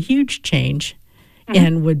would be a huge change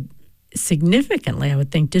and would significantly, I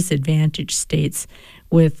would think, disadvantage states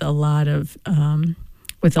with a lot of immigrant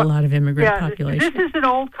population. This is an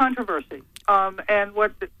old controversy, and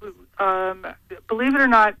believe it or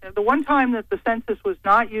not, the one time that the census was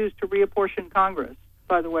not used to reapportion Congress,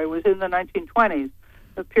 by the way, was in the 1920s,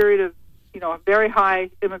 a period of very high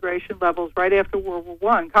immigration levels right after World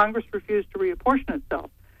War I. Congress refused to reapportion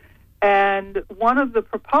itself, and one of the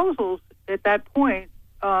proposals at that point,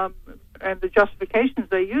 and the justifications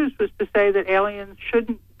they used, was to say that aliens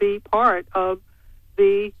shouldn't be part of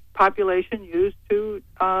the population used to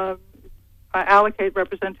allocate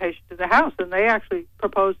representation to the House, and they actually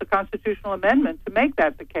proposed a constitutional amendment to make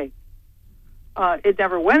that the case. It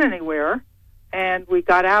never went anywhere, and we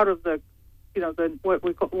got out of what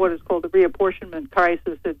is called the reapportionment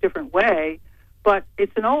crisis a different way. But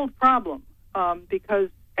it's an old problem because,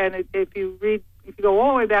 if you go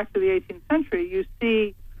all the way back to the 18th century, you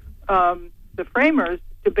see the framers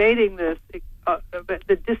debating this.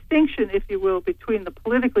 The distinction, if you will, between the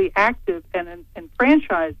politically active and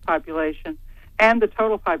enfranchised population and the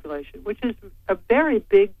total population, which is a very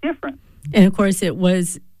big difference. And, of course, it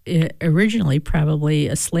was originally probably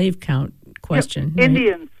a slave count question. Right?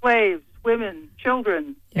 Indians, slaves, women,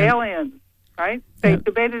 children, aliens, right? They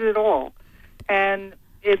debated it all. And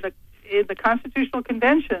in the Constitutional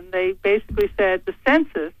Convention, they basically said the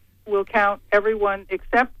census will count everyone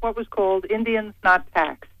except what was called Indians not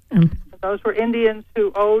taxed. Those were Indians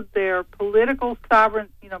who owed their political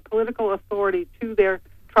political authority to their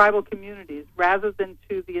tribal communities rather than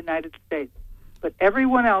to the United States. But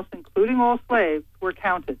everyone else, including all slaves, were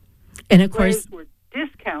counted. And of course, slaves were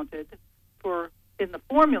discounted in the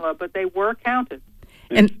formula, but they were counted.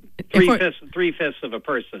 And Three-fifths of a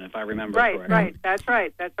person, if I remember correctly. Right. That's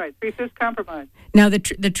right. 3/5 compromise. Now, the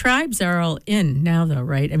tribes are all in now, though,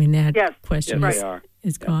 right? I mean, that question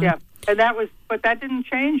is gone. Yeah, and that didn't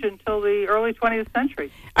change until the early 20th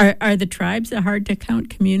century. Are the tribes a hard-to-count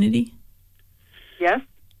community? Yes.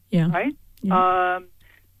 Yeah. Right? Yeah.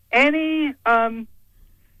 Any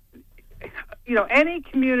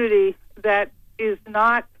community that is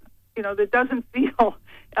not, that doesn't feel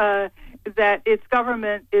that its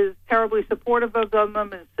government is terribly supportive of them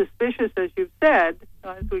and suspicious, as you've said,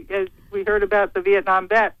 as we heard about the Vietnam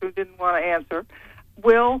vet who didn't want to answer,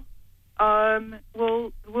 will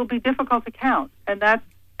be difficult to count, and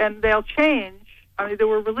they'll change. I mean, there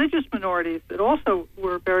were religious minorities that also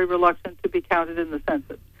were very reluctant to be counted in the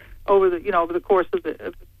census over the course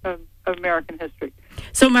of American history.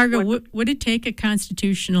 So, Margot, would it take a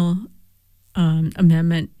constitutional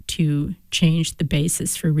amendment to change the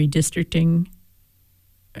basis for redistricting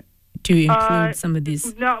to include some of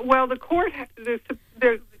these? No. Well, the court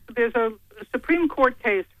there's a Supreme Court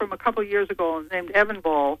case from a couple of years ago named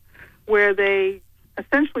Evanball where they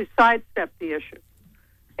essentially sidestepped the issue,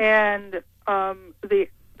 and the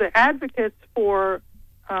advocates for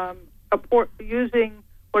using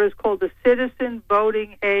what is called the citizen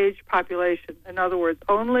voting age population. In other words,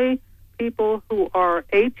 only people who are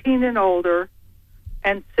 18 and older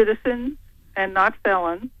and citizens and not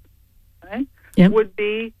felons, right, would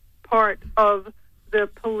be part of the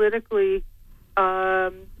politically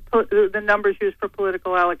the numbers used for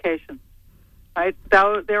political allocation. Right?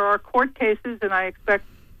 There are court cases, and I expect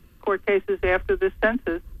court cases after this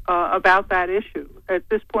census about that issue. At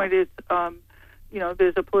this point, it's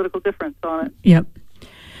there's a political difference on it. Yep.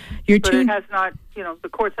 But it has not, the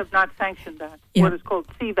courts have not sanctioned that. Yep. What is called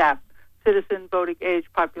CVAP, Citizen Voting Age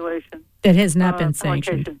Population. That has not been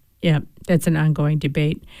sanctioned. Yeah, that's an ongoing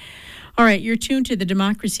debate. All right, you're tuned to the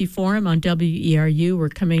Democracy Forum on WERU. We're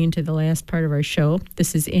coming into the last part of our show.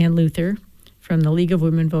 This is Ann Luther from the League of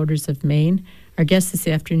Women Voters of Maine. Our guests this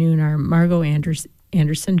afternoon are Margot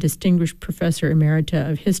Anderson, Distinguished Professor Emerita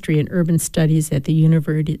of History and Urban Studies at the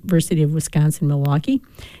University of Wisconsin-Milwaukee,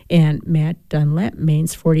 and Matt Dunlap,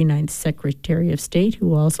 Maine's 49th Secretary of State,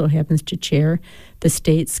 who also happens to chair the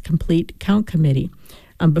state's Complete Count Committee.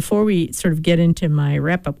 Before we sort of get into my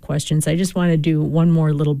wrap-up questions, I just want to do one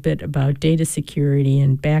more little bit about data security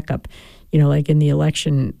and backup. Like in the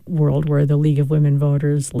election world where the League of Women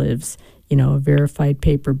Voters lives, verified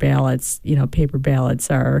paper ballots, paper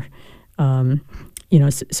ballots are,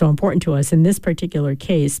 so important to us. In this particular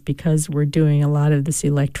case, because we're doing a lot of this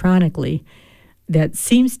electronically, that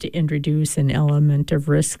seems to introduce an element of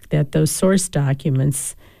risk that those source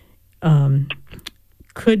documents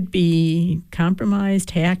could be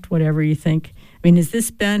compromised, hacked, whatever you think. I mean, has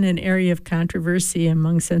this been an area of controversy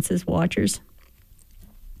among census watchers?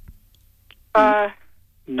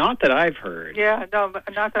 Not that I've heard. Yeah, no,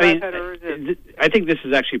 not that I've heard. I think this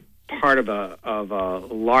is actually part of a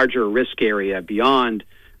larger risk area beyond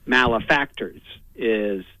malefactors.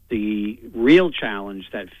 Is the real challenge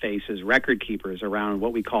that faces record keepers around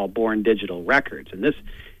what we call born digital records, and this.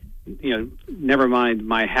 Never mind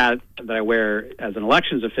my hat that I wear as an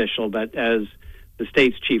elections official, but as the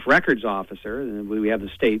state's chief records officer, and we have the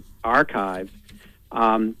state archives,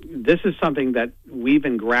 this is something that we've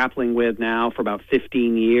been grappling with now for about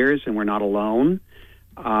 15 years, and we're not alone.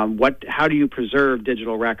 How do you preserve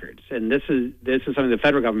digital records? And this is something the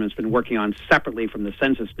federal government's been working on separately from the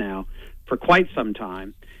census now for quite some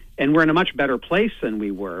time, and we're in a much better place than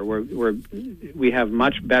we were. We have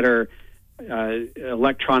much better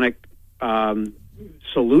electronic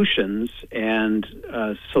solutions and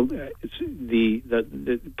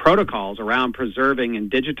the protocols around preserving and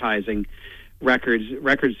digitizing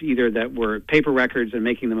records either that were paper records and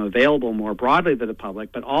making them available more broadly to the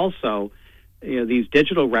public, but also these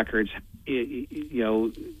digital records,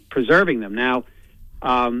 preserving them. Now,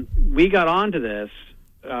 we got onto this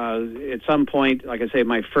at some point, like I say,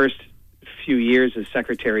 my first few years as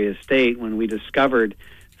Secretary of State, when we discovered,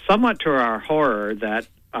 somewhat to our horror, that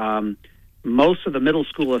most of the middle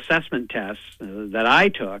school assessment tests that I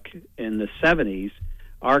took in the 70s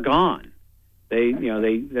are gone.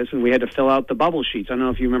 That's when we had to fill out the bubble sheets. I don't know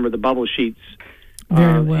if you remember the bubble sheets.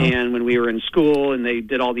 Very well. And when we were in school and they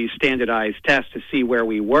did all these standardized tests to see where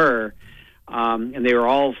we were, and they were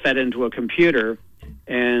all fed into a computer,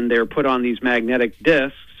 and they were put on these magnetic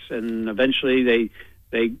discs, and eventually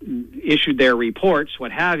they issued their reports,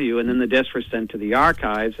 what have you, and then the discs were sent to the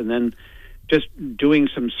archives, and then just doing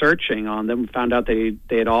some searching on them, found out they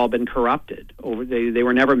had all been corrupted. They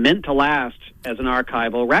were never meant to last as an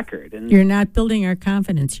archival record. And you're not building our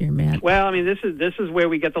confidence here, Matt. Well, I mean, this is where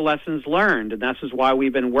we get the lessons learned, and this is why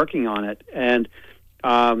we've been working on it. And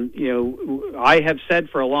I have said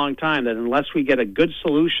for a long time that unless we get a good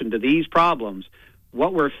solution to these problems,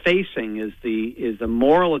 what we're facing is the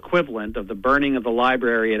moral equivalent of the burning of the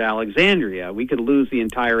library at Alexandria. We could lose the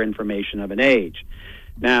entire information of an age.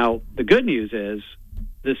 Now, the good news is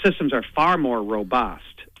the systems are far more robust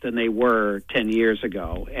than they were 10 years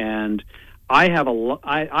ago, and I have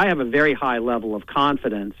a very high level of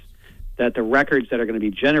confidence that the records that are going to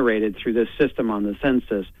be generated through this system on the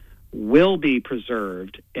census will be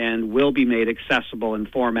preserved and will be made accessible in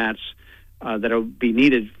formats that will be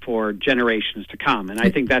needed for generations to come. And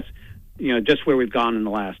I think that's just where we've gone in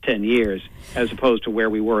the last 10 years, as opposed to where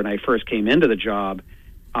we were when I first came into the job.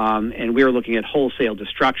 And we were looking at wholesale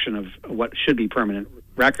destruction of what should be permanent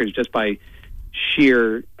records just by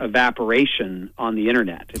sheer evaporation on the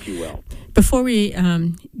internet, if you will. Before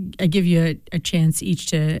I give you a chance each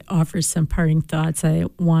to offer some parting thoughts, I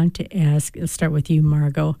want to ask, let's start with you,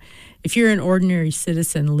 Margot. If you're an ordinary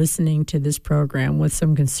citizen listening to this program with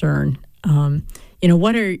some concern,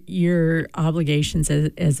 what are your obligations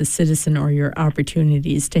as a citizen or your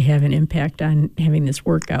opportunities to have an impact on having this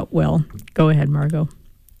work out well? Go ahead, Margot.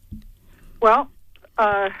 Well,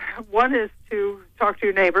 one is to talk to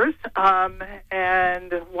your neighbors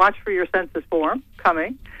and watch for your census form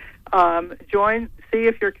coming. See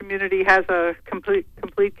if your community has a complete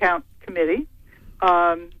count committee.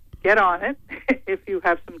 Get on it if you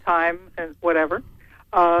have some time and whatever.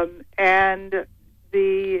 And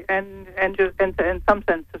in some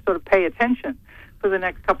sense to sort of pay attention for the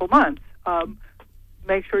next couple months.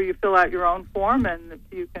 Make sure you fill out your own form, and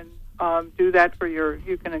you can do that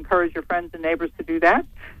you can encourage your friends and neighbors to do that.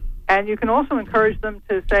 And you can also encourage them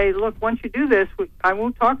to say, look, once you do this, I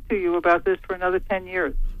won't talk to you about this for another 10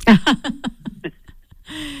 years.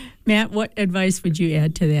 Matt, what advice would you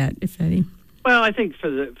add to that, if any? Well, I think for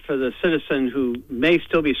the citizen who may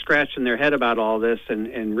still be scratching their head about all this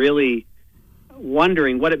and really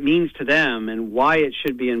wondering what it means to them and why it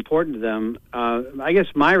should be important to them, I guess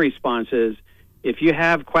my response is, if you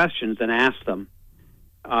have questions, then ask them.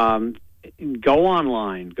 Go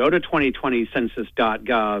online, go to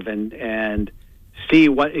 2020census.gov and see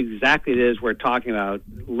what exactly it is we're talking about.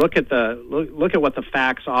 Look at what the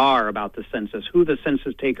facts are about the census, who the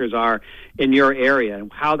census takers are in your area,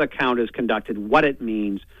 how the count is conducted, what it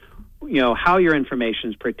means, how your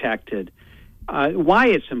information is protected, why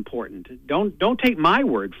it's important. Don't take my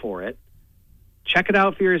word for it. Check it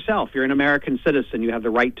out for yourself. You're an American citizen. You have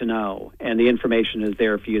the right to know, and the information is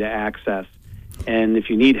there for you to access. And if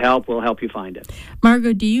you need help, we'll help you find it.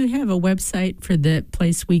 Margot, do you have a website for the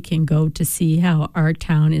place we can go to see how our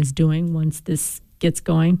town is doing once this gets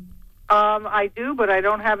going? I do, but I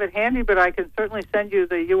don't have it handy, but I can certainly send you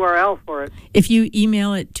the URL for it. If you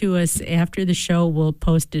email it to us after the show, we'll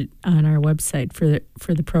post it on our website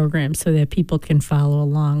for the program so that people can follow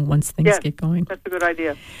along once things get going. That's a good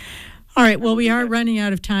idea. All right, well, we are running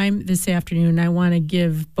out of time this afternoon. I want to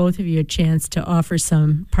give both of you a chance to offer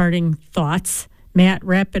some parting thoughts. Matt,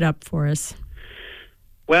 wrap it up for us.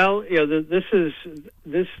 Well, this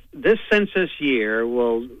census year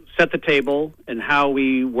will set the table and how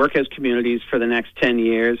we work as communities for the next 10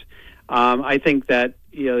 years. I think that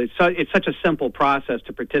it's such a simple process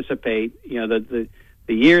to participate. The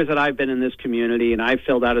years that I've been in this community and I've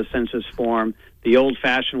filled out a census form the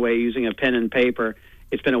old-fashioned way using a pen and paper.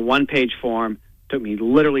 It's been a one-page form. It took me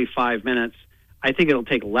literally 5 minutes. I think it'll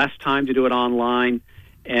take less time to do it online,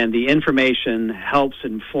 and the information helps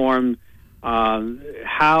inform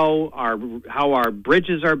how our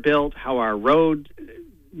bridges are built, how our road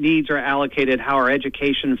needs are allocated, how our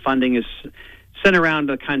education funding is sent around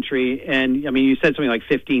the country. And, I mean, you said something like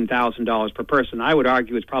 $15,000 per person. I would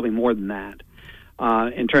argue it's probably more than that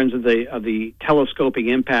in terms of the telescoping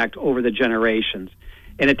impact over the generations.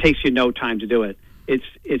 And it takes you no time to do it.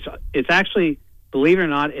 It's actually, believe it or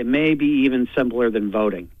not, it may be even simpler than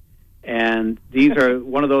voting. And these are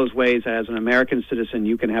one of those ways, as an American citizen,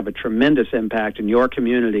 you can have a tremendous impact in your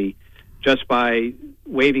community just by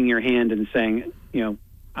waving your hand and saying,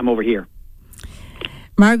 I'm over here.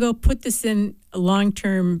 Margot, put this in a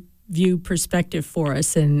long-term view perspective for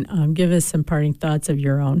us and give us some parting thoughts of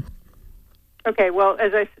your own. Okay, well,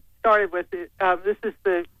 as I started with, this is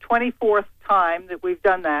the 24th time that we've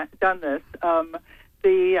done this.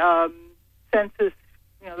 The census,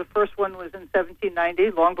 the first one was in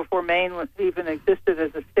 1790, long before Maine even existed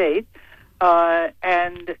as a state,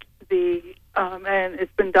 and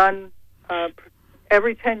it's been done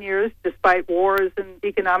every 10 years, despite wars and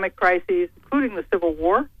economic crises, including the Civil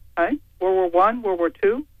War, right? World War I, World War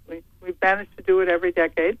II, we've managed to do it every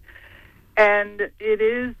decade. And it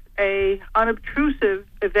is a unobtrusive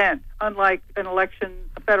event, unlike an election,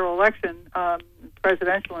 a federal election,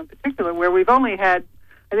 presidential in particular, where we've only had,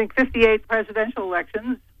 I think, 58 presidential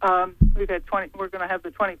elections. We've had 20. We're going to have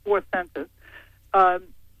the 24th census.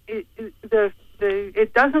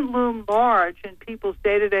 It doesn't loom large in people's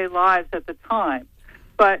day-to-day lives at the time,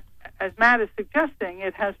 but as Matt is suggesting,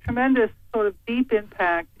 it has tremendous sort of deep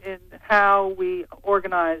impact in how we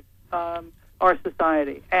organize our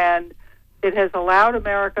society, and it has allowed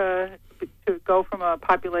America to go from a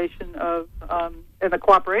population of, and the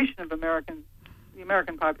cooperation of the American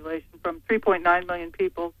population, from 3.9 million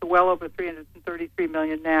people to well over 333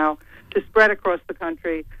 million now, to spread across the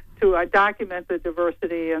country to document the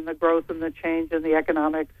diversity and the growth and the change and the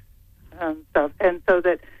economic stuff, and so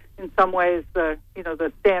that in some ways the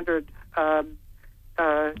standard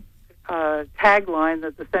tagline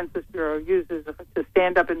that the Census Bureau uses to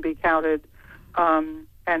stand up and be counted,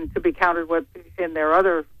 and to be counted, what in their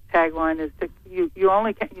other tagline is to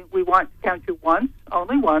we want to count you once,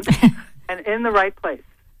 only once, and in the right place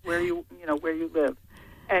where you live,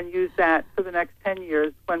 and use that for the next 10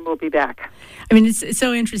 years when we'll be back. I mean, it's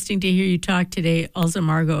so interesting to hear you talk today, also,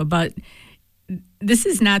 Margot, about this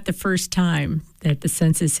is not the first time that the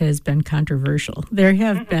census has been controversial. There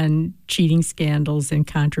have been cheating scandals and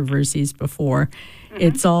controversies before.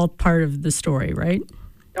 It's all part of the story, right?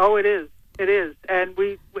 Oh, it is. It is. And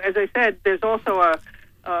we, as I said, there's also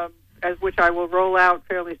as which I will roll out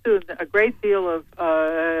fairly soon, a great deal of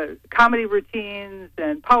comedy routines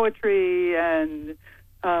and poetry and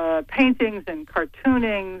paintings and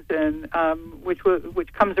cartoonings, and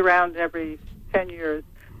which comes around every 10 years,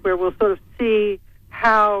 where we'll sort of see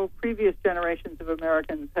how previous generations of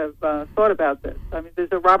Americans have thought about this. I mean,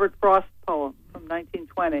 there's a Robert Frost poem from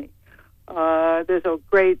 1920. There's a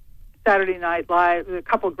great Saturday Night Live, a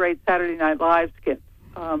couple great Saturday Night Live skits.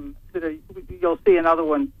 You'll see another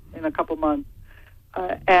one in a couple months.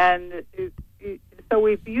 So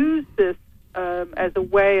we've used this as a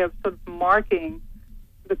way of sort of marking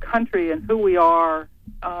the country and who we are,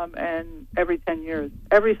 and every 10 years.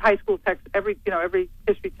 Every high school text, every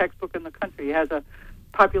history textbook in the country has a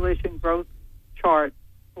population growth chart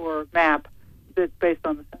or map that's based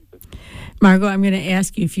on the census. Margot, I'm going to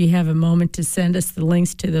ask you if you have a moment to send us the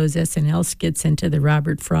links to those SNL skits and to the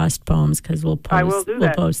Robert Frost poems, because we'll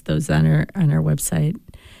post those on our website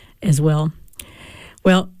as well.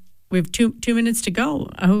 Well, we have two minutes to go.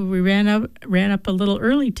 Oh, we ran up a little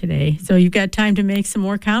early today, so you've got time to make some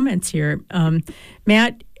more comments here.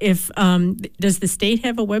 Matt, does the state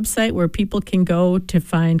have a website where people can go to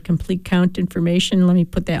find complete count information? Let me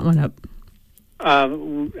put that one up. I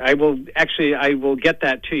will get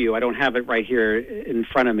that to you. I don't have it right here in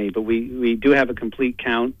front of me, but we do have a complete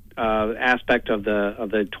count aspect of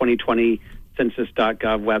the 2020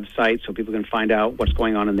 census.gov website, so people can find out what's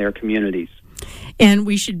going on in their communities. And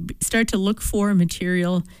we should start to look for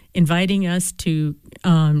material inviting us to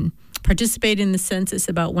participate in the census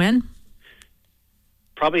about when?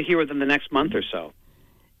 Probably here within the next month or so.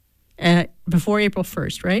 Before April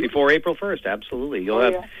 1st, right? Before April 1st, absolutely.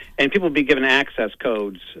 And people will be given access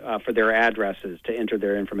codes for their addresses to enter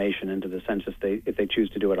their information into the census if they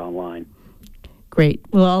choose to do it online. Great.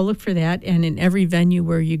 Well, I'll look for that. And in every venue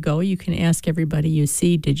where you go, you can ask everybody you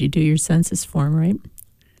see, did you do your census form, right?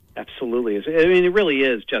 Absolutely. I mean, it really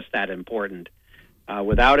is just that important.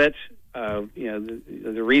 Without it,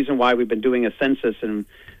 the reason why we've been doing a census in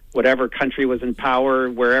whatever country was in power,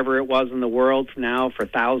 wherever it was in the world now for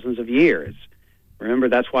thousands of years. Remember,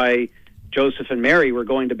 that's why Joseph and Mary were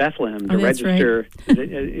going to Bethlehem to register,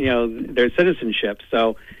 their citizenship.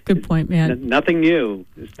 So, good point, man. Nothing new.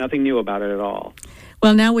 There's nothing new about it at all.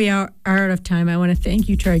 Well, now we are out of time. I want to thank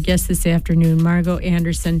you to our guest this afternoon, Margot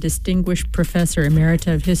Anderson, Distinguished Professor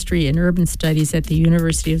Emerita of History and Urban Studies at the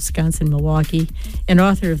University of Wisconsin-Milwaukee, and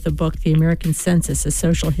author of the book, The American Census, A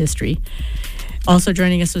Social History. Also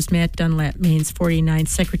joining us was Matt Dunlap, Maine's 49th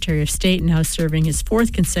Secretary of State, now serving his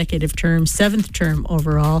fourth consecutive term, seventh term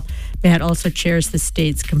overall. Matt also chairs the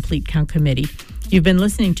state's Complete Count Committee. You've been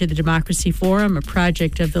listening to the Democracy Forum, a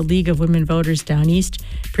project of the League of Women Voters Down East,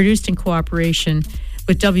 produced in cooperation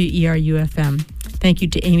with WERU-FM. Thank you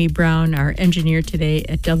to Amy Brown, our engineer today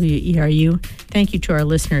at WERU. Thank you to our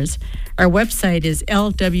listeners. Our website is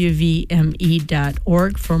lwvme.org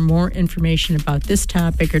for more information about this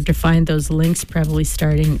topic, or to find those links probably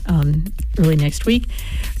starting early next week,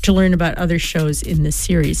 to learn about other shows in this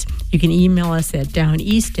series. You can email us at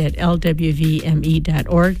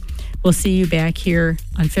downeast@lwvme.org. We'll see you back here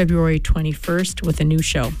on February 21st with a new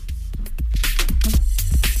show.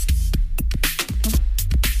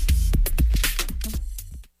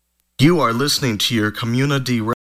 You are listening to your community